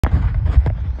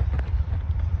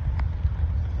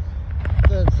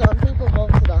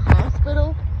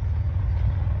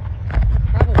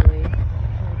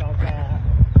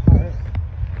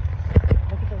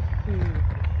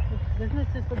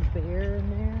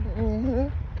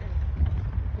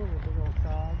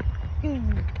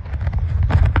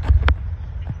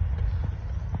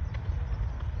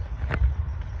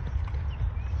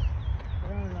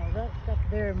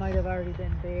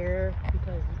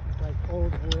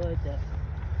good.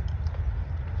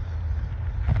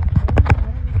 I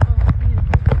don't recall seeing it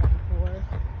like that before.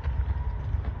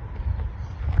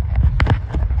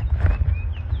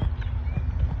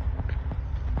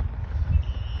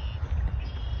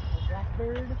 A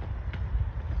blackbird.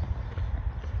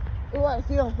 Oh, I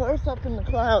see a horse up in the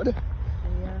cloud.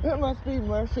 Yeah. It must be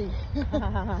Murphy.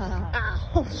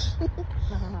 Ouch.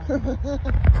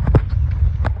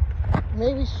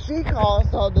 Maybe she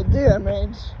caused all the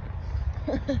damage.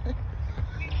 No,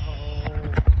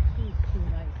 she's too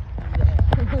nice to do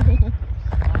that.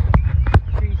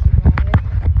 Tree survived.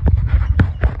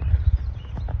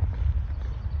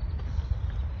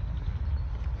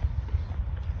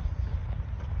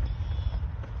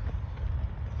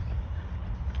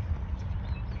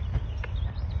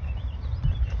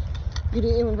 You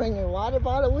didn't even bring your water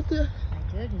bottle with you? I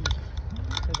didn't.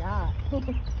 Forgot.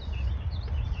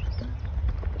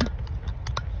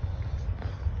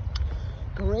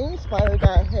 Green spider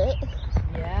got hit.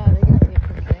 Yeah, they got hit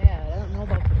pretty bad. I don't know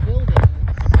about the buildings,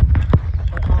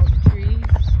 but all the trees.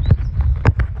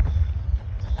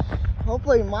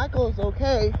 Hopefully Michael's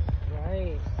okay.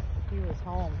 Right. If he was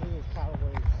home, he was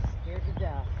probably scared to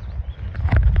death.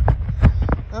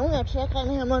 I'm gonna check on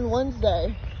him on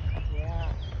Wednesday.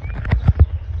 Yeah.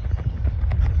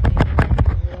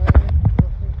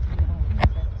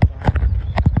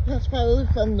 That's probably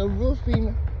from the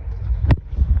roofing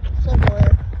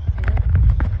somewhere.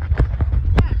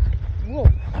 Whoa.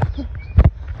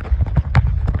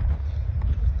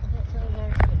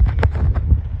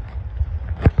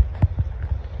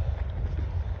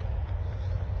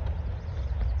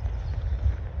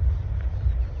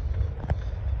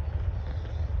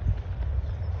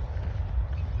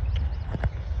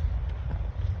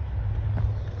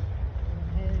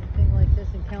 Anything like this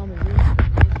in Kalamazoo,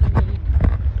 1980.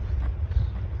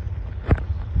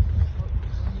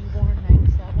 When you were born,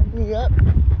 97? Yep.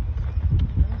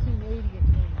 1980, it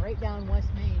came right down West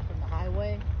Main from the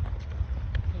highway.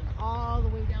 Came all the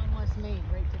way down West Main,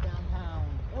 right to downtown.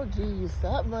 Oh geez,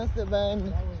 that must have been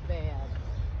That was bad.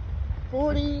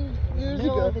 40 In the years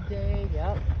middle ago. of the day,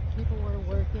 yep. People were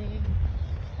working.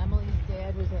 Emily's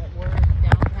dad was at work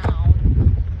downtown.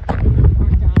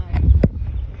 Worked on,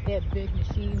 they had big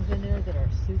machines in there that are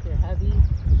super heavy.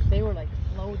 They were like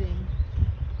floating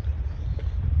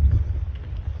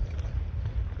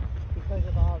because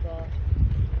of all the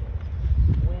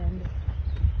wind.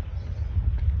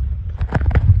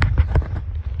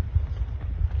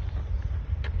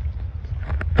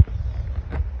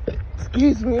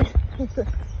 Excuse me.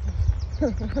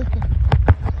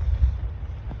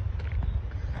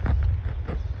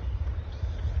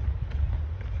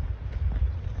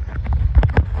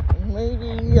 Maybe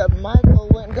Michael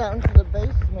went down to the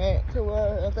basement to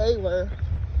where they were.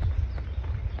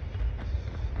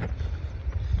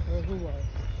 Or who was?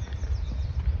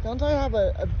 Don't they have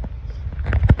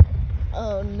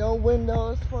no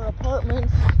windows for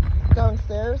apartments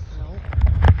downstairs? No.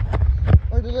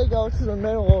 Or do they go to the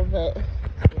middle of it?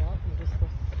 Yeah, you're just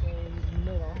supposed to stay in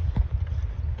the middle.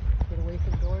 Get away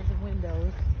from doors and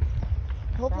windows.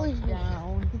 Hopefully, Crouch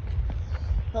down.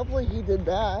 hopefully he did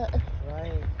that.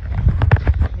 Right.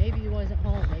 Maybe he wasn't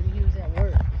home. Maybe he was at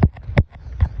work.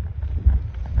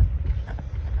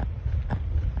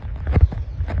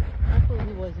 Hopefully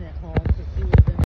he wasn't at home.